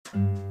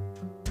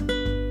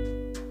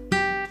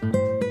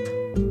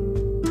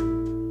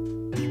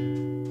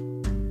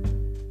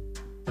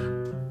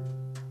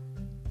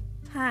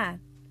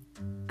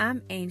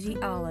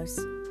Angie Allis,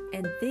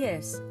 and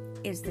this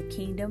is the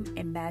Kingdom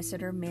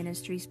Ambassador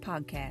Ministries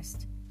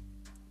podcast,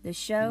 the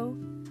show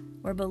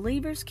where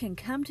believers can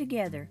come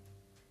together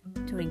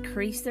to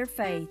increase their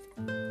faith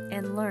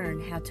and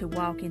learn how to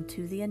walk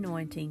into the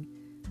anointing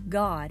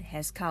God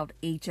has called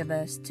each of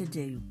us to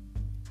do.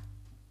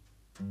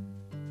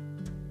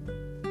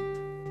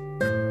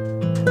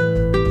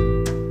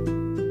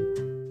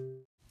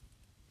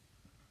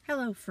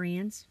 Hello,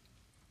 friends.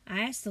 I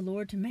ask the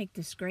Lord to make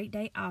this great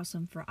day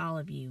awesome for all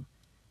of you.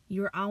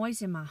 You are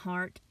always in my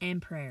heart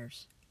and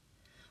prayers.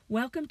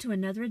 Welcome to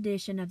another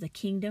edition of the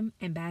Kingdom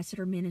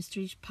Ambassador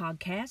Ministries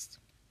podcast.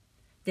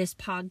 This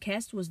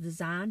podcast was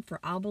designed for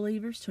all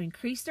believers to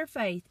increase their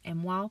faith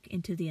and walk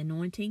into the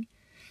anointing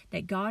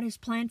that God has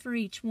planned for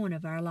each one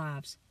of our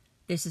lives.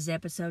 This is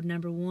episode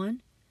number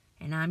 1,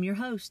 and I'm your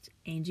host,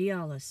 Angie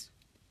Allis.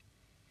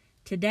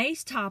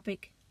 Today's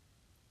topic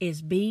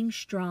is being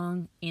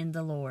strong in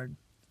the Lord.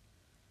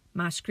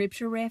 My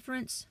scripture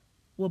reference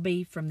will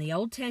be from the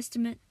Old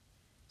Testament,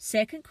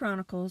 2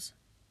 Chronicles,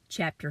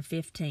 chapter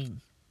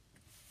 15.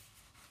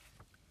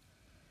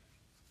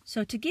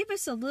 So to give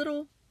us a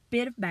little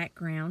bit of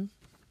background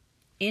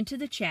into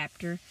the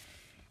chapter,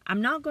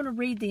 I'm not going to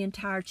read the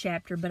entire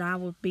chapter, but I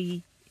will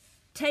be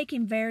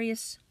taking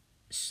various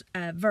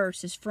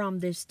verses from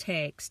this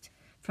text,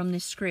 from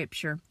this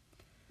scripture,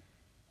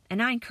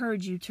 and I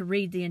encourage you to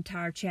read the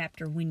entire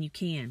chapter when you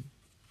can.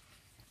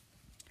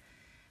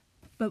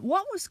 But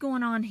what was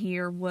going on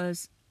here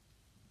was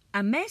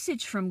a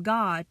message from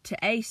God to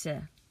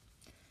Asa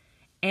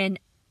and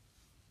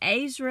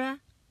Azariah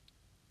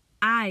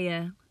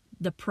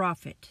the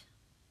prophet.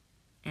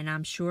 And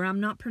I'm sure I'm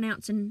not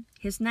pronouncing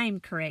his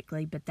name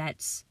correctly, but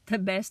that's the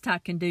best I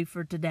can do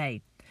for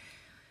today.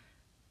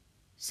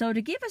 So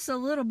to give us a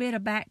little bit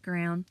of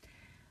background,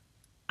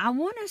 I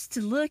want us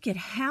to look at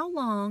how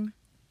long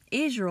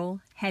Israel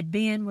had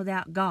been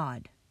without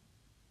God.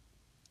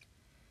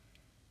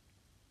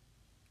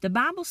 The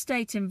Bible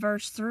states in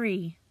verse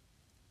 3,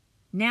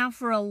 "Now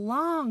for a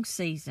long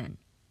season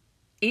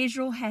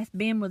Israel hath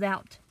been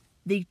without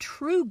the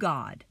true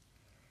God,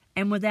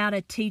 and without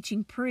a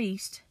teaching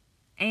priest,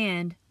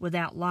 and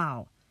without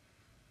law."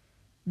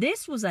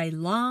 This was a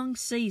long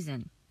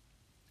season.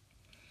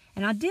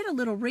 And I did a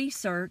little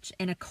research,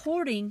 and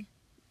according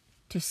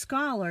to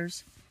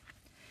scholars,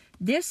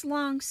 this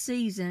long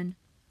season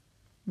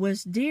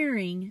was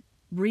during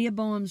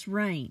Rehoboam's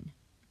reign.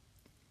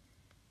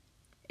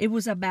 It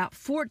was about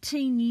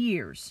 14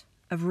 years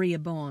of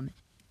Rehoboam.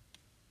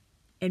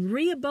 And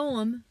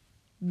Rehoboam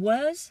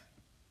was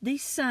the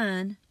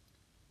son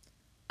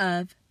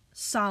of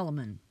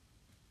Solomon.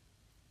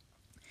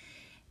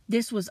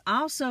 This was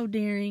also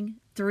during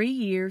 3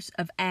 years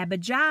of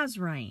Abijah's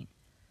reign.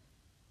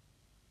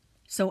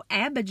 So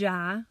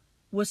Abijah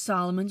was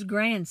Solomon's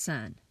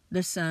grandson,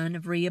 the son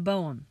of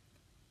Rehoboam.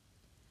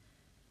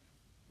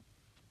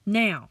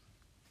 Now,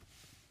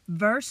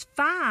 verse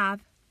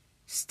 5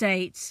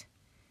 states,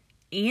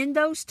 in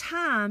those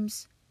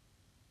times,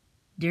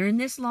 during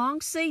this long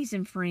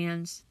season,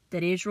 friends,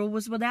 that Israel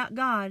was without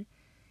God,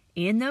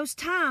 in those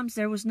times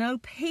there was no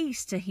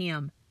peace to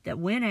him that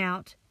went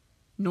out,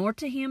 nor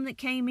to him that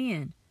came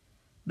in,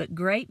 but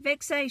great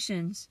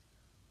vexations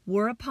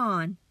were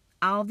upon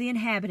all the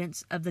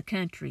inhabitants of the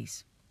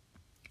countries.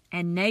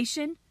 And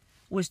nation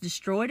was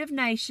destroyed of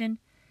nation,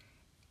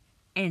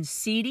 and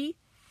city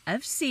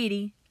of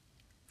city,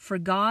 for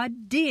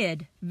God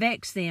did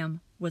vex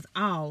them with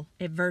all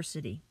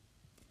adversity.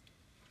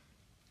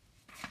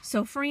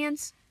 So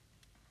friends,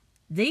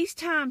 these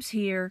times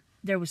here,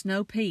 there was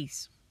no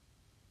peace.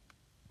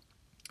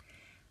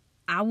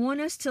 I want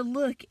us to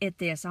look at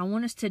this. I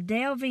want us to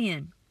delve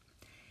in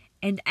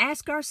and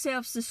ask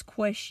ourselves this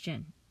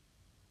question.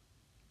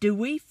 Do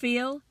we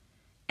feel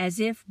as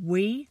if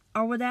we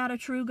are without a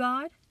true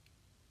God?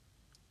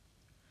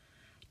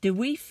 Do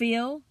we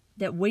feel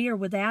that we are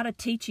without a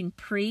teaching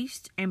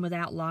priest and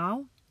without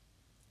law?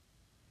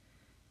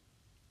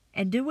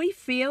 And do we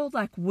feel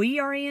like we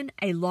are in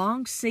a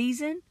long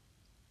season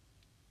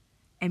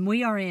and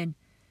we are in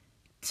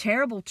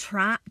terrible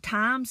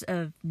times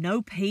of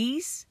no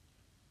peace?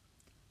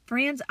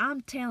 Friends,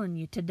 I'm telling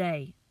you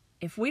today,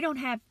 if we don't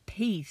have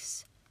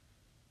peace,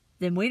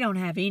 then we don't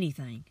have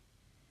anything.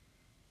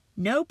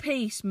 No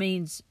peace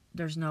means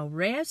there's no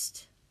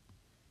rest,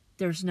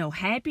 there's no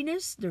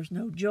happiness, there's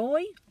no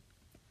joy.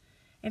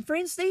 And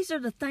friends, these are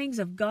the things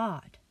of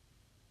God.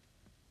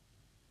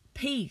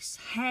 Peace,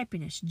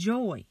 happiness,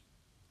 joy.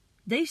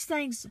 These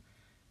things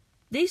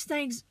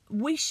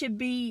we should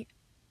be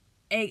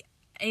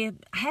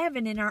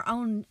having in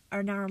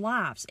our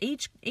lives.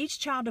 Each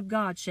child of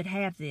God should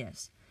have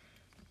this.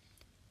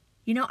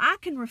 You know, I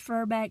can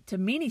refer back to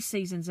many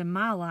seasons in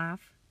my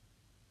life,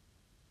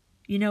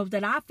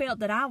 that I felt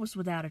that I was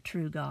without a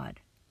true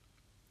God.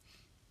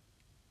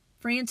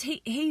 Friends,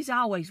 He's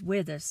always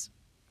with us.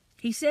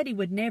 He said He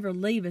would never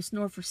leave us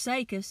nor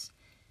forsake us,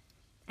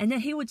 and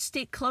that He would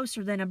stick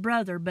closer than a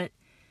brother. But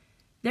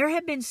there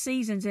have been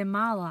seasons in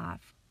my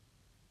life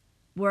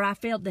where I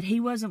felt that He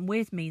wasn't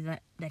with me,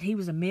 that He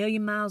was a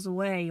million miles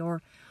away,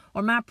 or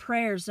or my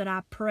prayers that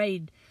I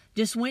prayed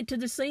just went to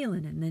the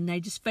ceiling and then they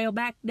just fell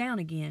back down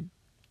again.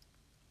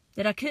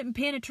 That I couldn't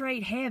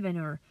penetrate heaven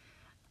or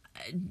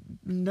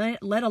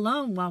let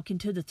alone walk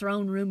into the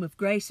throne room of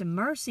grace and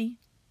mercy.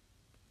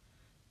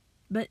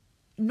 But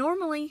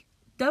normally,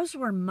 those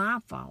were my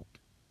fault.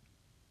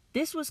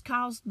 This was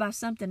caused by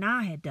something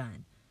I had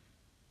done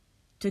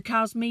to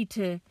cause me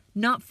to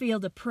not feel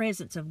the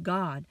presence of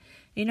God.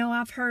 You know,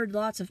 I've heard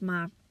lots of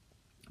my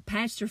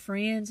pastor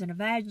friends and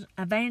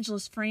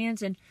evangelist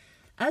friends and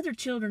other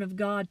children of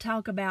God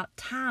talk about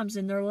times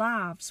in their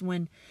lives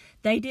when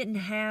they didn't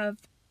have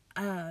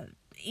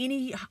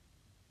any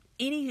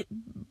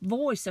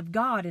voice of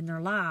God in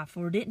their life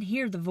or didn't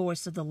hear the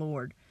voice of the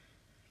Lord.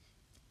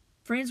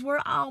 Friends,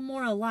 we're all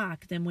more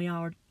alike than we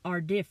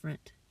are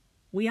different.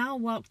 We all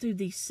walk through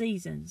these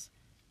seasons.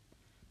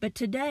 But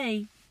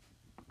today,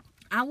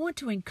 I want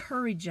to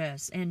encourage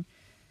us, and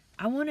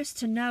I want us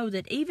to know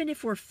that even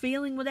if we're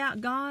feeling without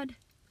God,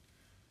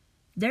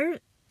 there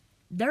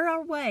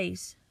are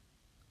ways,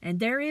 and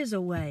there is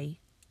a way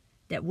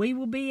that we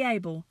will be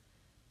able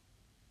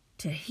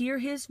to hear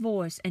His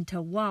voice and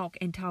to walk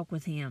and talk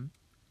with Him.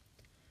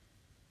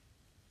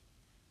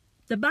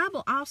 The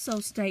Bible also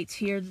states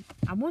here,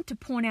 I want to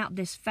point out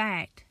this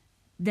fact,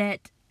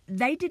 that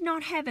they did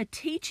not have a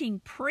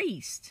teaching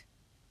priest,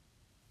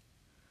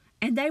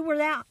 and they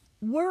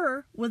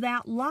were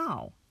without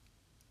law.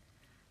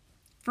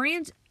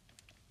 Friends,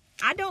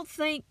 I don't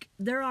think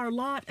there are a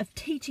lot of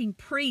teaching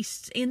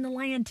priests in the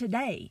land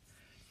today.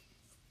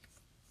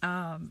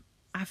 I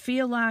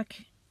feel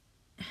like,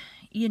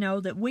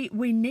 that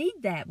we need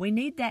that. We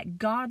need that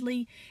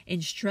godly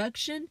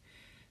instruction,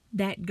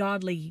 that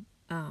godly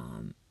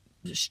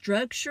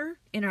structure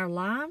in our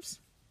lives.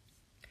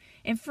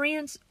 And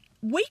friends,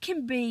 we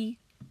can be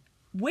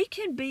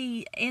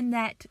in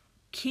that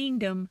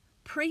kingdom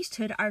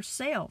priesthood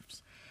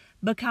ourselves,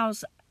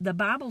 because the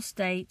Bible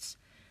states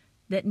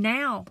that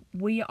now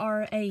we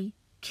are a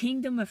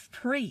kingdom of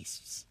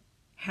priests.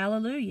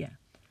 Hallelujah.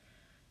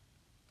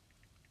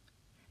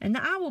 And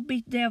I will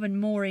be delving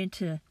more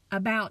into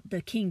about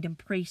the kingdom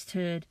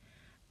priesthood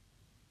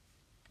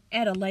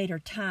at a later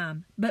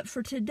time. But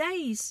for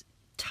today's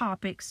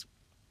topics,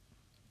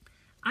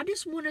 I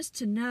just want us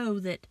to know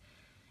that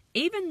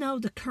even though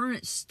the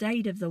current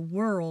state of the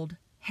world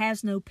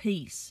has no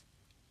peace,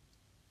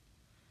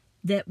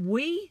 that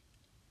we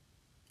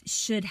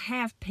should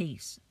have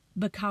peace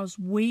because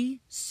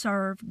we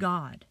serve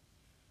God.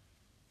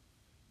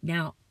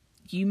 Now,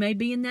 you may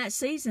be in that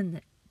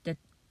season that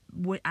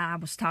I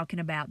was talking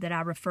about, that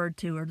I referred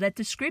to, or that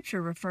the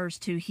Scripture refers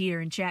to here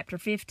in chapter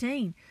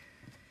 15.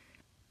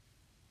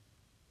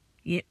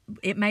 It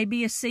may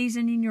be a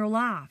season in your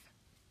life.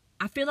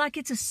 I feel like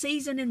it's a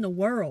season in the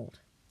world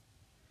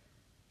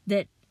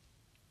that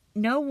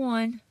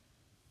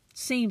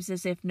seems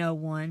as if no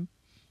one,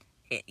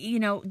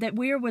 that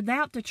we're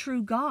without the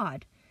true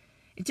God.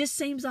 It just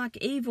seems like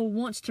evil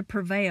wants to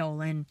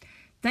prevail, and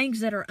things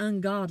that are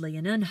ungodly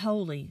and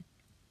unholy,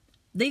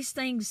 these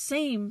things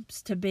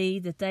seems to be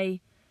that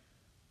they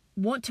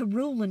want to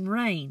rule and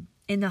reign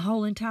in the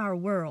whole entire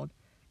world.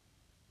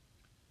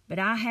 But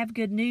I have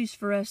good news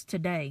for us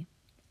today.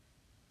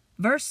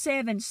 Verse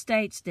 7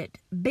 states that,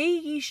 "Be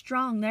ye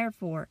strong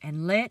therefore,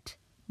 and let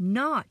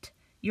not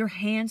your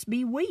hands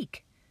be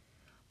weak,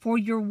 for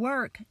your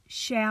work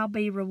shall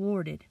be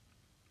rewarded."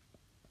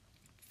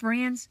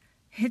 Friends,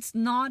 it's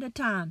not a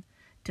time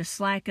to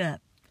slack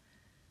up.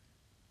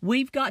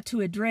 We've got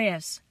to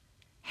address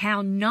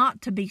how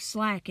not to be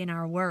slack in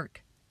our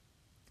work.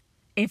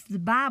 If the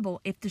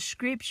Bible, if the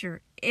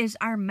Scripture is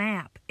our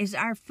map, is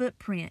our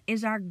footprint,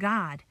 is our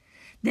guide,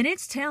 then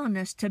it's telling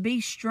us to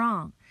be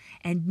strong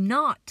and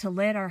not to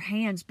let our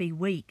hands be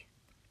weak.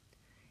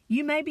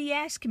 You may be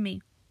asking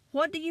me,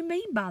 what do you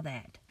mean by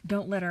that?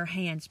 Don't let our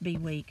hands be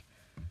weak.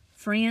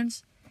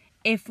 Friends,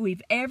 if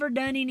we've ever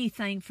done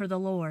anything for the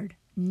Lord,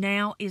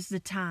 now is the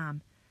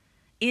time.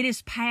 It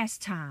is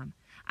past time.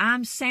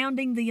 I'm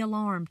sounding the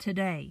alarm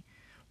today.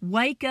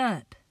 Wake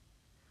up.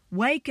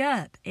 Wake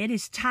up. It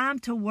is time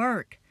to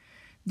work.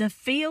 The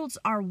fields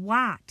are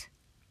white.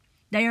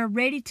 They are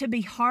ready to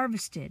be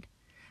harvested,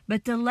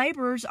 but the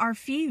laborers are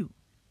few.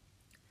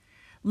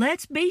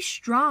 Let's be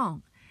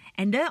strong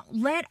and don't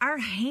let our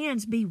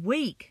hands be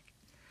weak,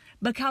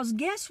 because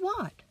guess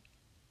what?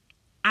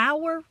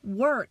 Our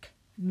work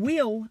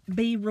will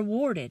be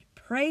rewarded.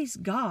 Praise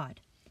God.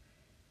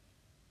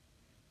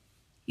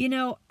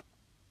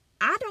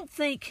 I don't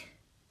think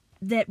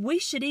that we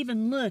should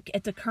even look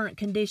at the current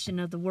condition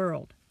of the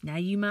world. Now,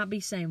 you might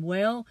be saying,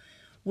 well,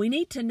 we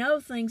need to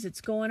know things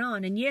that's going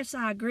on. And yes,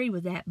 I agree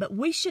with that. But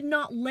we should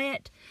not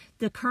let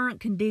the current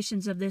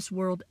conditions of this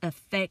world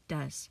affect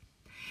us.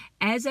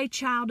 As a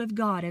child of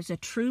God, as a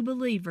true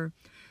believer,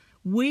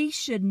 we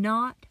should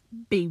not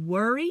be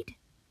worried.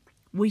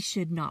 We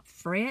should not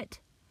fret.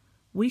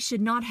 We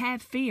should not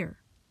have fear.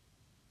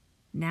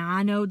 Now,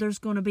 I know there's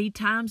going to be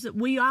times that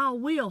we all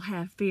will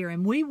have fear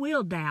and we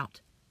will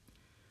doubt.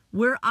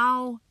 We're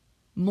all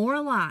more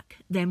alike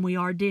than we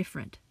are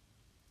different.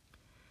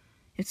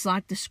 It's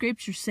like the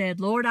scripture said,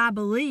 Lord, I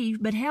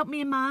believe, but help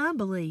me in my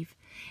unbelief.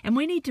 And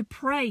we need to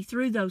pray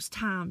through those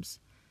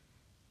times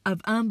of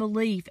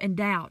unbelief and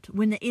doubt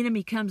when the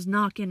enemy comes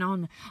knocking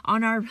on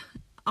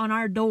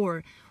our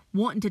door,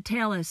 wanting to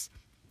tell us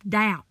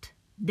doubt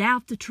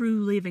the true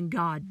living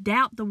God,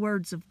 doubt the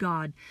words of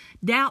God,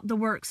 doubt the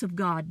works of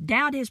God,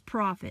 doubt His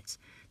prophets.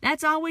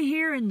 That's all we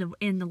hear in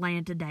the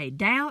land today.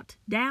 Doubt,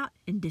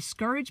 and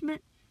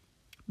discouragement.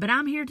 But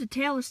I'm here to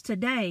tell us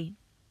today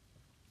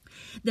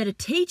that a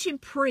teaching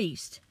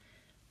priest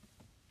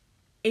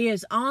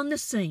is on the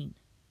scene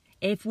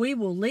if we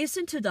will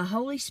listen to the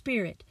Holy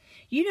Spirit.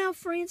 You know,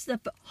 friends, the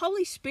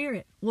Holy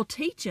Spirit will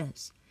teach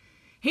us.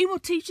 He will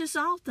teach us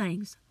all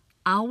things.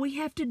 All we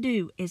have to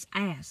do is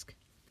ask.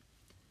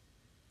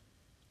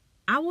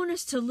 I want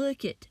us to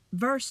look at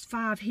verse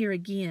 5 here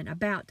again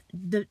about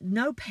the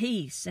no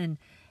peace and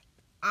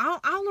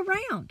all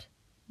around.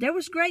 There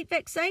was great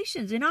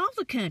vexations in all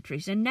the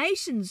countries, and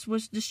nations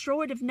was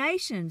destroyed of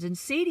nations, and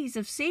cities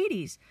of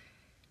cities.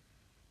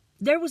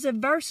 There was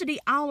adversity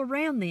all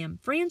around them.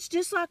 Friends,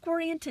 just like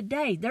we're in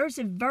today, there's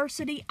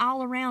adversity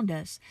all around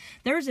us.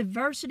 There's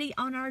adversity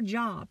on our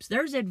jobs.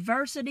 There's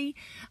adversity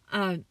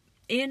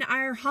in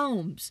our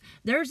homes.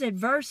 There's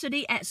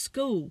adversity at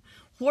school.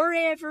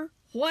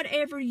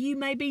 Whatever you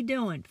may be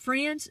doing,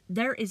 friends,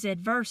 there is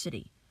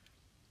adversity.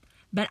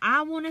 But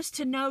I want us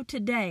to know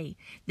today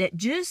that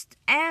just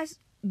as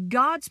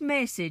God's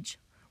message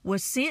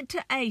was sent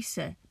to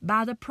Asa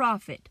by the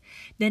prophet,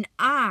 then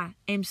I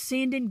am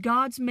sending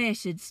God's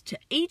message to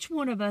each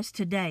one of us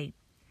today.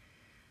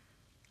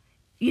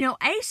 You know,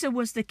 Asa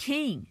was the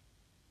king.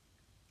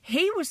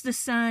 He was the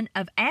son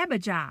of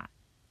Abijah,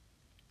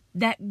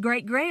 that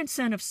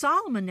great-grandson of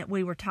Solomon that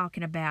we were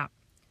talking about.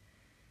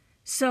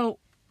 So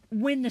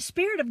when the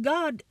Spirit of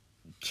God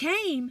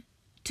came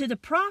to the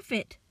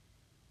prophet,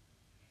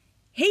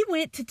 he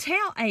went to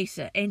tell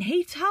Asa, and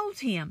he told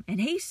him, and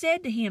he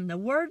said to him the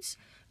words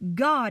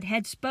God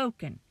had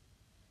spoken.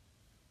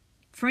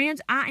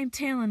 Friends, I am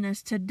telling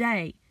us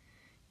today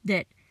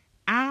that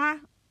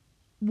I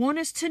want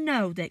us to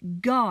know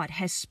that God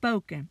has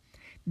spoken.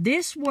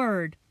 This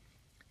word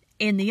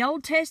in the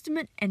Old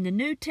Testament and the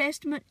New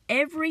Testament,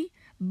 every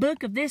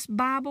book of this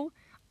Bible,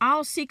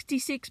 all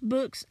 66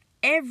 books,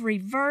 every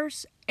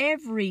verse,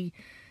 every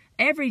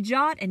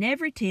jot and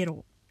every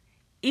tittle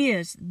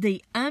is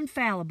the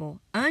infallible,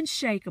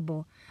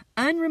 unshakable,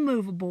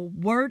 unremovable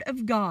Word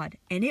of God,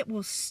 and it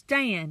will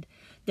stand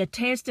the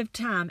test of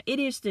time. It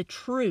is the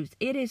truth.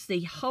 It is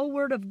the whole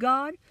Word of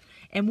God,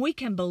 and we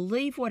can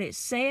believe what it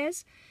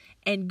says.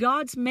 And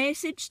God's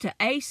message to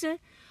Asa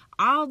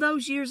all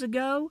those years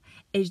ago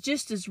is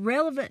just as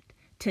relevant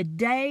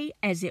today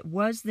as it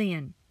was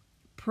then.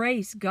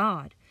 Praise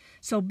God.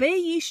 So be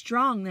ye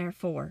strong,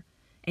 therefore,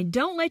 and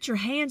don't let your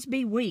hands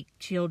be weak,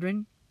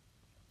 children.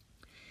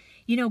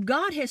 You know,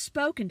 God has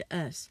spoken to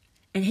us,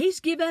 and He's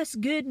given us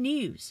good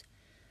news.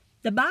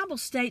 The Bible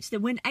states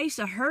that when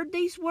Asa heard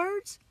these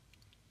words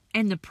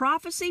and the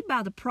prophecy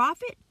by the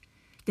prophet,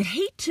 that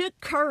he took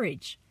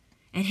courage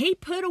and he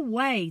put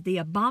away the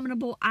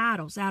abominable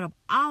idols out of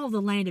all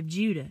the land of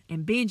Judah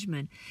and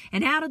Benjamin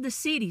and out of the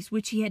cities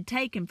which he had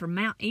taken from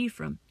Mount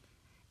Ephraim,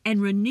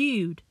 and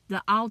renewed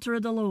the altar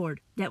of the Lord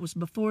that was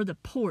before the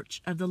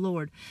porch of the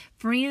Lord.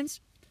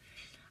 Friends,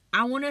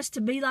 I want us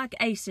to be like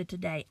Asa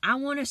today. I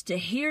want us to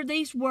hear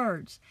these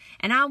words,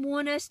 and I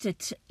want us to,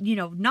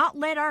 not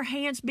let our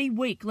hands be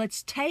weak.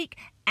 Let's take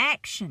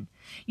action.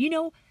 You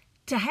know,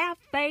 to have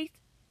faith,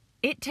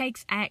 it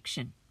takes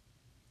action.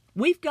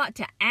 We've got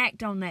to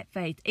act on that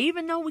faith,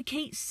 even though we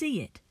can't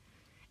see it,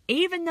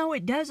 even though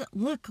it doesn't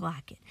look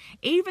like it,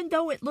 even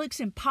though it looks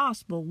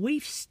impossible.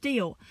 We've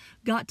still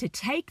got to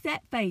take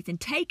that faith and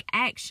take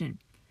action.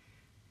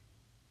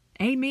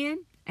 Amen?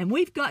 And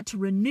we've got to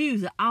renew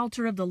the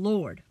altar of the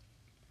Lord.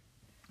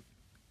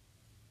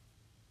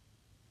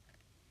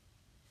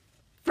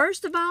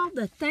 First of all,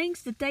 the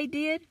things that they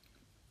did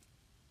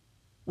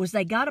was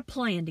they got a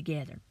plan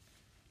together.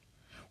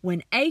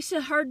 When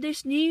Asa heard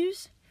this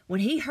news,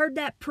 when he heard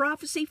that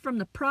prophecy from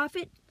the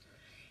prophet,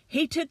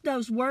 he took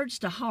those words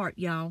to heart,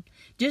 y'all.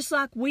 Just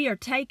like we are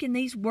taking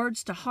these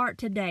words to heart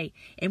today.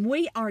 And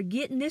we are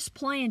getting this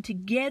plan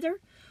together.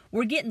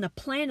 We're getting the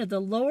plan of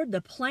the Lord,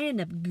 the plan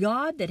of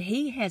God that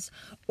He has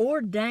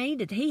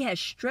ordained, that He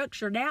has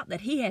structured out,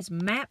 that He has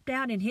mapped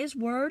out in His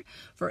Word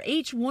for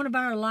each one of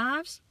our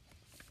lives.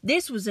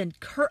 This was an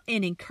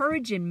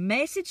encouraging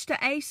message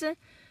to Asa,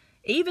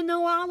 even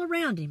though all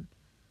around him,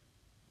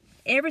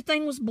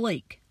 everything was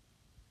bleak.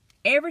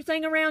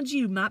 Everything around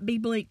you might be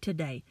bleak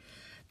today.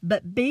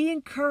 But be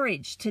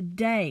encouraged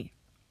today.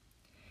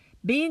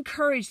 Be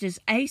encouraged as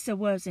Asa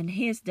was in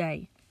his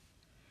day.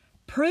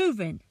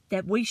 Proving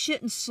that we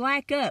shouldn't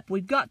slack up.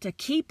 We've got to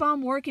keep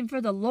on working for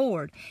the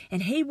Lord,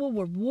 and He will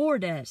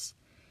reward us.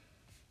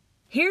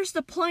 Here's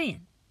the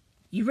plan.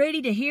 You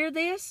ready to hear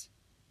this?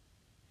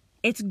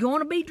 It's going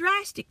to be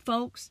drastic,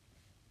 folks.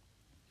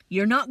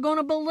 You're not going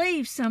to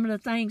believe some of the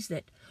things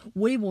that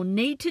we will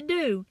need to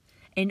do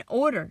in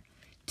order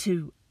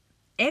to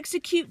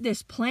execute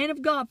this plan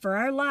of God for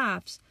our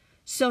lives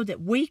so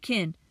that we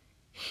can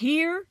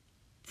hear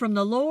from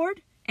the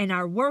Lord and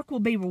our work will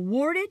be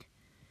rewarded.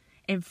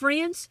 And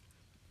friends,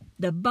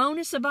 the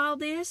bonus of all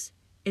this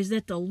is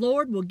that the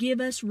Lord will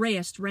give us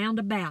rest round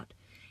about.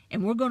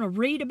 And we're going to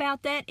read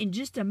about that in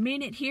just a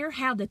minute here,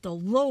 how that the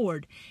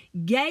Lord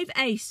gave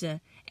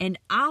Asa and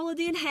all of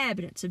the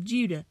inhabitants of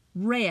Judah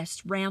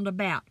rest round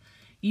about.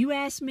 You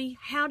ask me,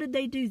 how did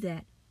they do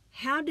that?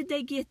 How did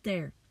they get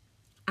there?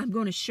 I'm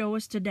going to show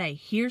us today.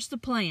 Here's the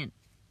plan.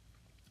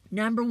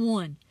 Number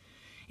 1,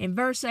 in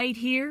verse 8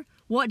 here,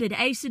 what did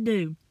Asa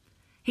do?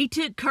 He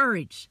took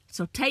courage.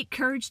 So take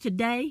courage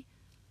today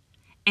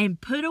and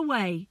put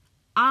away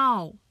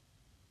all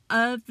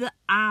of the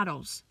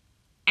idols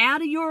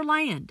out of your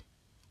land.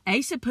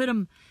 Asa put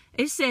them,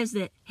 it says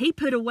that he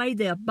put away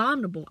the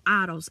abominable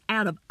idols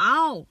out of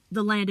all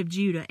the land of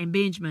Judah and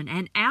Benjamin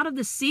and out of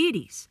the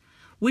cities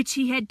which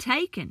he had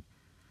taken.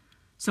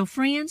 So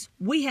friends,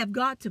 we have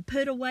got to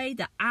put away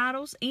the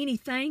idols,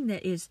 anything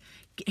that is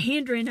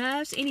hindering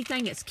us,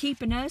 anything that's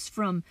keeping us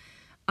from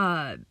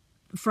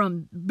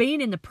being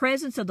in the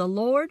presence of the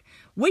Lord.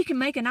 We can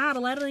make an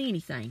idol out of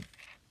anything.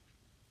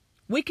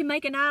 We can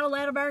make an idol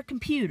out of our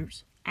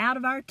computers, out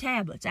of our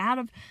tablets, out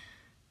of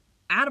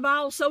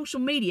all social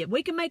media.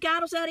 We can make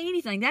idols out of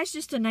anything. That's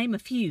just to name a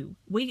few.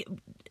 We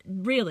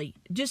really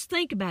just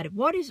think about it.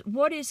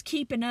 What is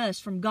keeping us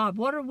from God?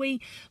 What are we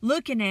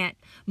looking at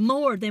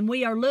more than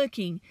we are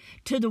looking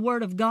to the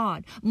Word of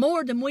God?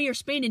 More than we are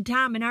spending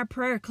time in our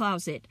prayer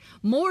closet?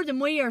 More than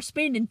we are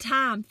spending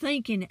time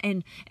thinking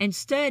and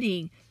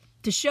studying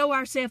to show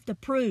ourselves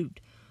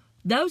approved?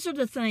 Those are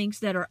the things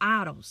that are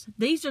idols.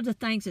 These are the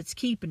things that's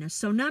keeping us.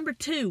 So number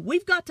 2,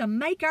 we've got to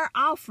make our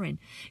offering.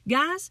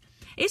 Guys,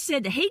 it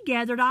said that he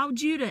gathered all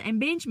Judah and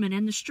Benjamin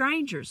and the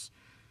strangers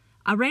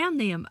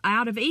around them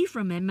out of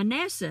Ephraim and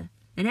Manasseh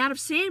and out of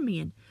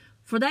Simeon.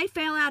 For they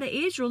fell out of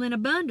Israel in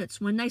abundance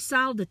when they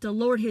saw that the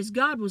Lord his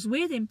God was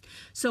with him.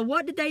 So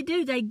what did they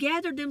do? They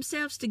gathered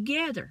themselves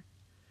together.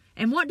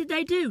 And what did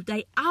they do?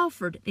 They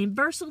offered, in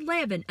verse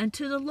 11,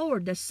 unto the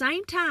Lord the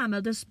same time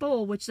of the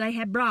spoil which they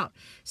had brought,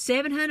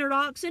 700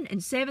 oxen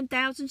and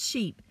 7,000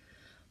 sheep.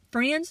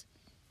 Friends,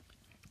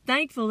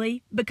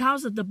 thankfully,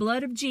 because of the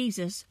blood of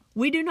Jesus,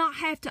 we do not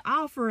have to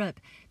offer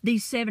up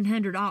these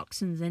 700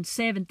 oxen and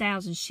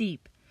 7,000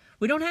 sheep.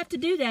 We don't have to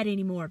do that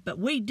anymore, but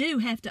we do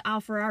have to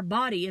offer our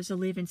body as a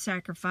living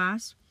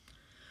sacrifice.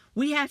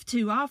 We have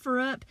to offer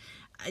up,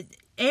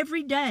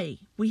 every day,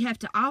 we have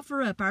to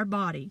offer up our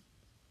body.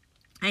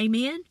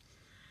 Amen.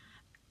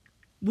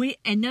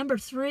 And number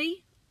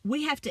 3,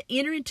 we have to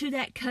enter into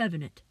that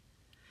covenant.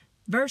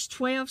 Verse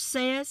 12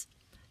 says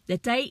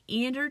that they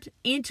entered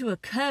into a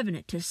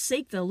covenant to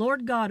seek the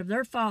Lord God of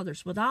their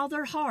fathers with all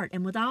their heart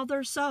and with all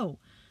their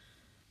soul.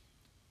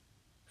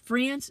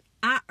 Friends,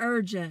 I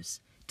urge us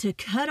to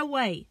cut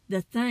away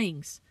the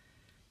things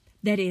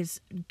that is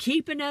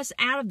keeping us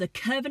out of the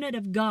covenant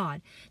of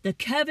God. The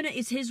covenant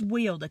is his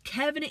will. The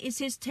covenant is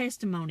his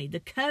testimony. The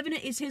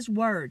covenant is his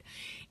word.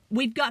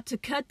 We've got to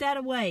cut that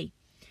away.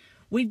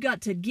 We've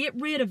got to get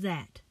rid of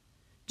that.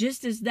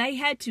 Just as they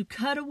had to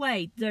cut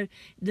away,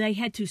 they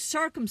had to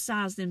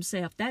circumcise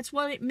themselves. That's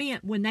what it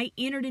meant when they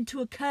entered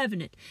into a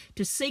covenant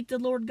to seek the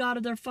Lord God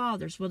of their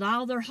fathers with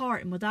all their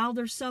heart and with all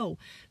their soul.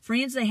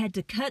 Friends, they had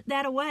to cut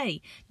that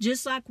away,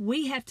 just like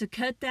we have to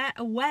cut that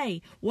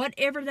away,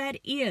 whatever that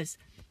is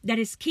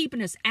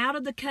keeping us out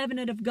of the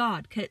covenant of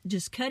God.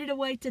 Just cut it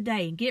away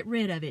today and get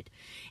rid of it.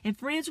 And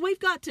friends, we've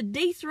got to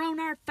dethrone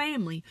our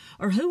family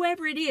or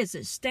whoever it is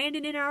that's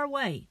standing in our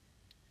way.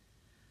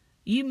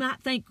 You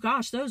might think,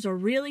 gosh, those are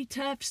really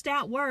tough,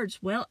 stout words.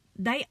 Well,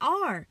 they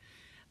are.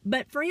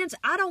 But friends,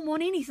 I don't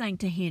want anything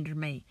to hinder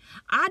me.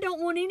 I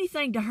don't want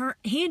anything to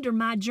hinder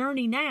my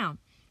journey now.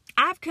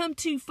 I've come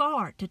too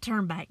far to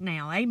turn back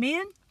now.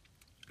 Amen?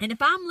 And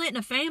if I'm letting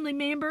a family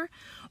member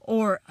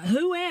or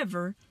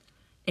whoever,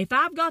 if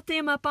I've got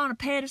them up on a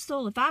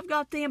pedestal, if I've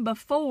got them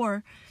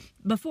before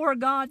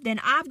God, then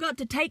I've got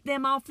to take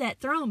them off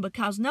that throne,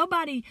 because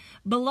nobody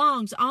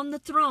belongs on the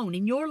throne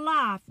in your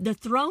life. The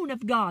throne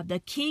of God, the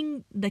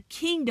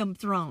kingdom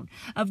throne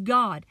of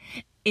God,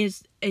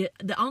 is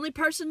the only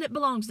person that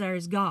belongs there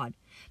is God,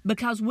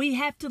 because we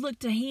have to look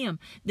to him,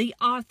 the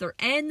author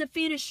and the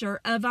finisher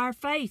of our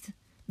faith.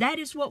 That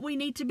is what we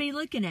need to be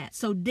looking at.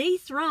 So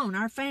dethrone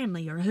our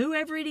family or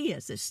whoever it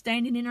is that's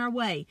standing in our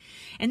way.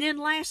 And then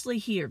lastly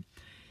here,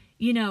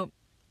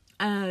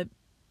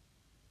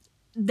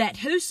 that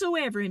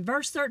whosoever, in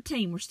verse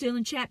 13, we're still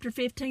in chapter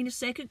 15 of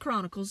 2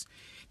 Chronicles,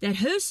 that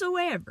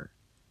whosoever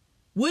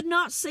would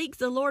not seek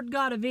the Lord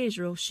God of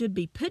Israel should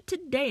be put to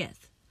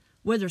death,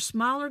 whether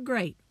small or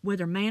great,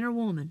 whether man or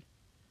woman.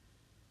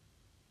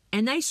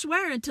 And they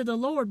swear unto the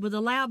Lord with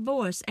a loud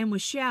voice, and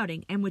with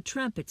shouting, and with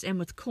trumpets, and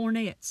with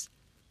cornets.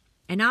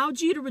 And all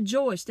Judah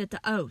rejoiced at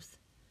the oath.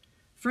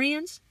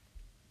 Friends,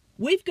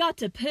 we've got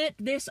to put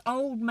this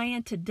old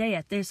man to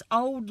death, this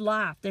old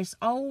life, that's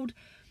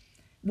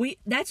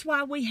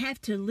why we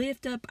have to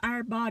lift up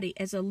our body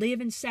as a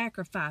living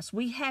sacrifice.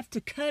 We have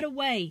to cut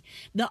away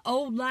the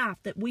old life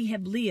that we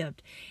have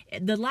lived,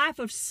 the life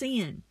of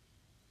sin.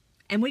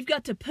 And we've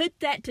got to put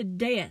that to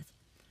death.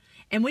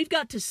 And we've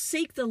got to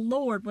seek the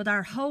Lord with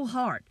our whole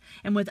heart.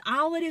 And with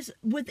all that is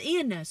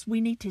within us, we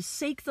need to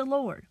seek the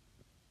Lord.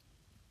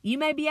 You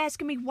may be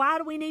asking me, why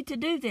do we need to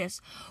do this?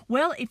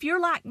 Well, if you're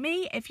like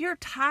me, if you're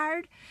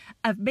tired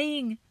of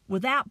being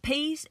without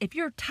peace, if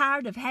you're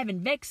tired of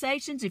having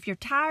vexations, if you're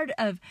tired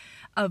of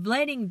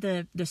letting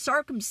the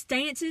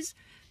circumstances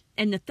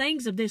and the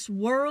things of this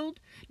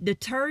world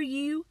deter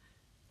you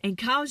and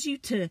cause you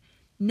to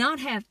not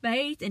have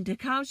faith and to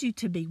cause you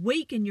to be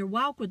weak in your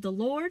walk with the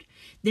Lord,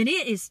 then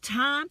it is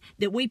time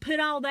that we put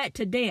all that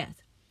to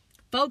death.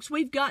 Folks,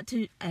 we've got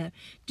to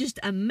just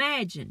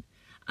imagine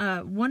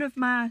one of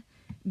my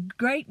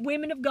great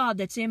women of God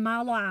that's in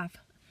my life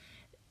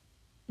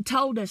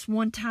told us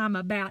one time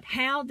about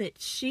how that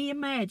she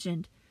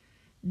imagined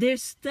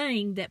this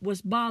thing that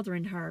was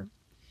bothering her.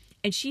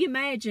 And she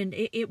imagined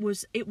it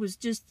was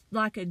just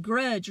like a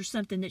grudge or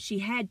something that she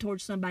had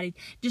towards somebody.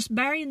 Just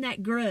burying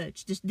that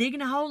grudge. Just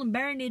digging a hole and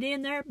burying it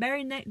in there.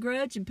 Burying that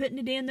grudge and putting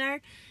it in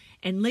there.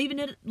 And leaving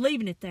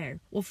it there.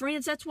 Well,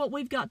 friends, that's what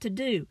we've got to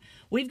do.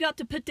 We've got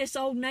to put this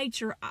old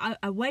nature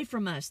away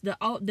from us.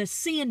 The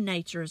sin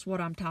nature is what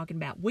I'm talking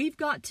about. We've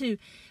got to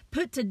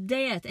put to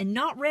death and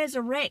not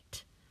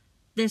resurrect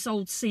this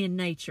old sin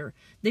nature,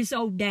 these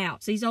old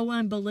doubts, these old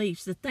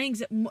unbeliefs, the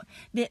things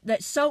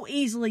that so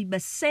easily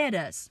beset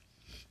us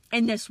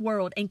in this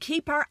world, and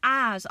keep our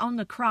eyes on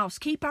the cross,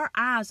 keep our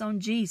eyes on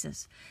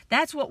Jesus.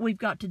 That's what we've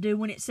got to do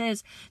when it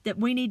says that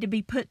we need to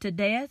be put to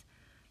death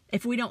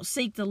if we don't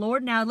seek the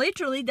Lord. Now,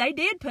 literally, they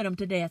did put them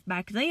to death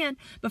back then,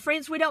 but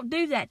friends, we don't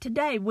do that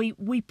today.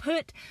 We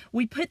put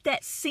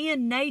that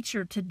sin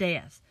nature to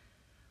death.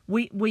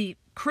 We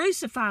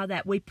crucify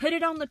that. We put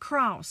it on the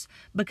cross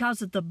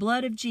because of the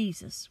blood of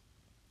Jesus.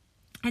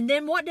 And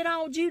then what did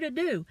all Judah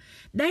do?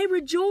 They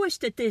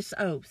rejoiced at this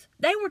oath.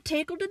 They were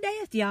tickled to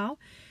death, y'all.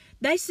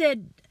 They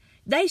said,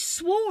 they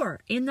swore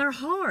in their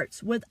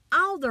hearts with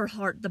all their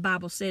heart, the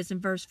Bible says in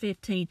verse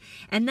 15,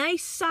 and they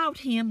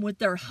sought him with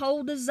their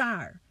whole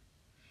desire.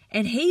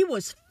 And he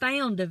was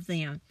found of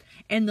them,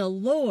 and the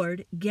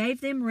Lord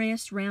gave them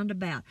rest round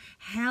about.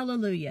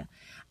 Hallelujah.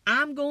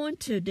 I'm going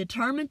to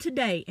determine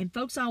today, and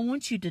folks, I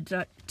want you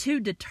to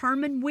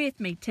determine with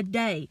me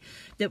today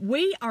that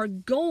we are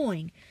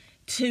going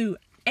to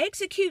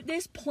execute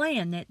this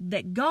plan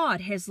that God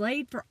has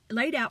laid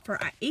out for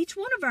each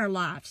one of our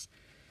lives.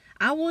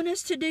 I want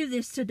us to do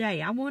this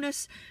today. I want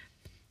us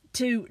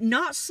to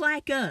not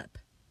slack up,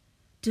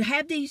 to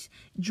have these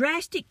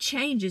drastic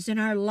changes in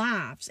our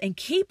lives and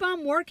keep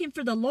on working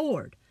for the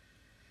Lord.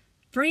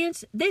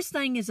 Friends, this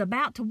thing is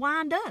about to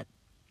wind up.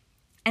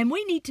 And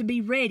we need to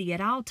be ready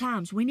at all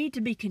times. We need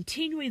to be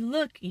continually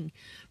looking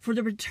for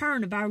the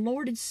return of our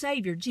Lord and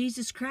Savior,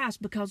 Jesus Christ,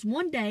 because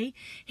one day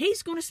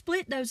He's going to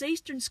split those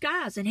eastern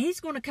skies and He's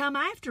going to come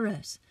after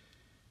us.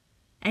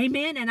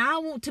 Amen. And I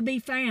want to be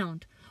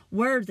found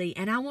worthy,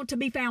 and I want to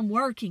be found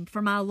working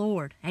for my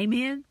Lord.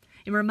 Amen.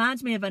 It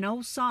reminds me of an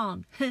old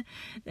song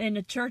in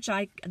the church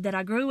that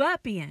I grew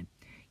up in.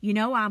 You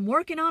know, I'm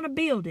working on a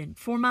building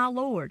for my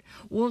Lord.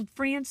 Well,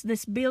 friends,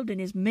 this building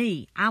is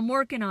me. I'm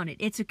working on it.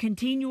 It's a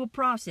continual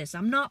process.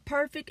 I'm not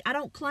perfect. I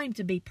don't claim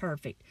to be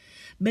perfect.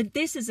 But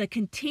this is a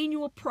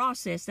continual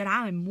process that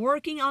I am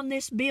working on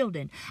this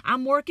building.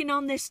 I'm working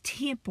on this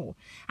temple.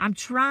 I'm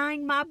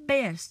trying my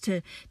best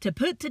to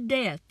put to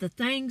death the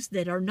things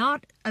that are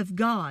not of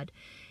God,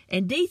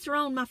 and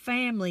dethrone my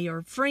family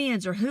or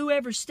friends or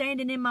whoever's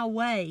standing in my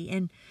way,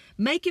 and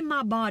making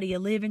my body a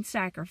living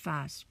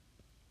sacrifice.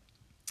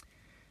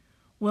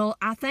 Well,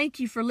 I thank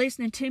you for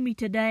listening to me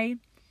today.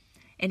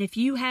 And if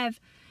you have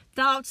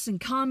thoughts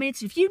and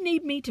comments, if you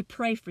need me to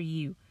pray for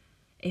you,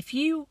 if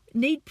you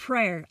need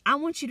prayer, I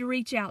want you to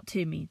reach out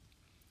to me.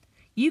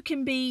 You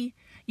can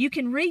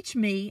reach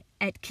me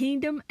at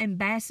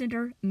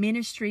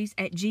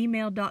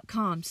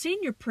kingdomambassadorministries@gmail.com.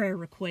 Send your prayer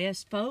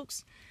requests,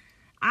 folks.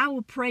 I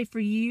will pray for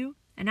you,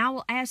 and I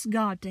will ask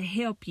God to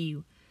help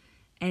you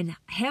and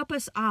help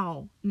us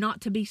all not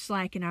to be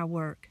slack in our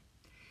work.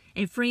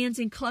 And friends,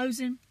 in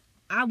closing,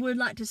 I would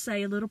like to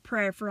say a little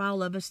prayer for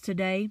all of us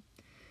today.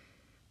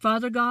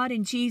 Father God,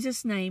 in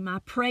Jesus' name, I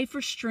pray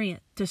for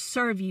strength to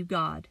serve you,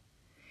 God,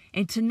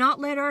 and to not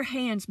let our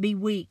hands be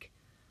weak,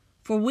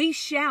 for we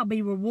shall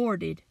be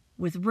rewarded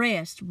with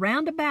rest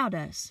round about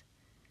us.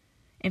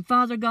 And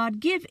Father God,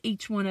 give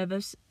each one of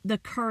us the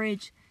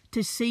courage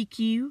to seek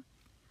you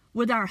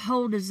with our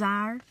whole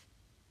desire.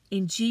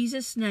 In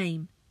Jesus'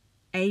 name,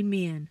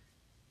 amen.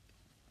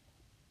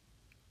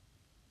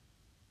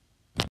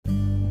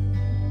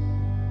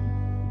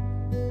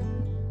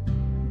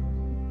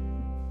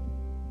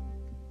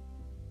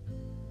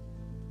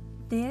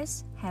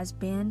 This has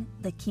been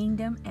the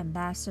Kingdom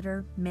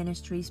Ambassador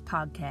Ministries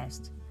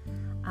podcast.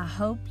 I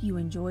hope you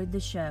enjoyed the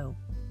show.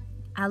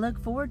 I look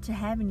forward to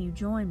having you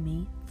join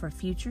me for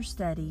future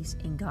studies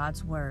in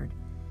God's Word.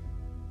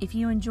 If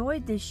you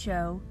enjoyed this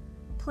show,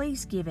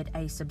 please give it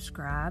a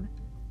subscribe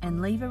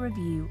and leave a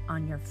review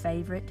on your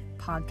favorite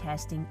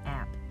podcasting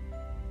app.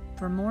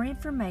 For more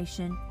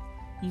information,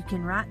 you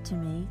can write to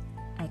me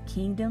at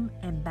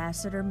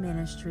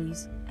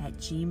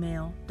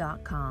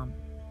kingdomambassadorministries@gmail.com.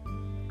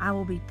 I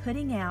will be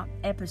putting out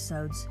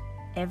episodes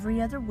every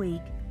other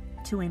week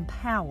to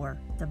empower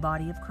the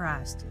body of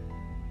Christ.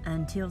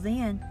 Until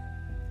then,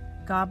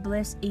 God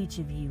bless each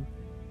of you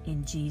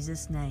in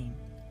Jesus' name.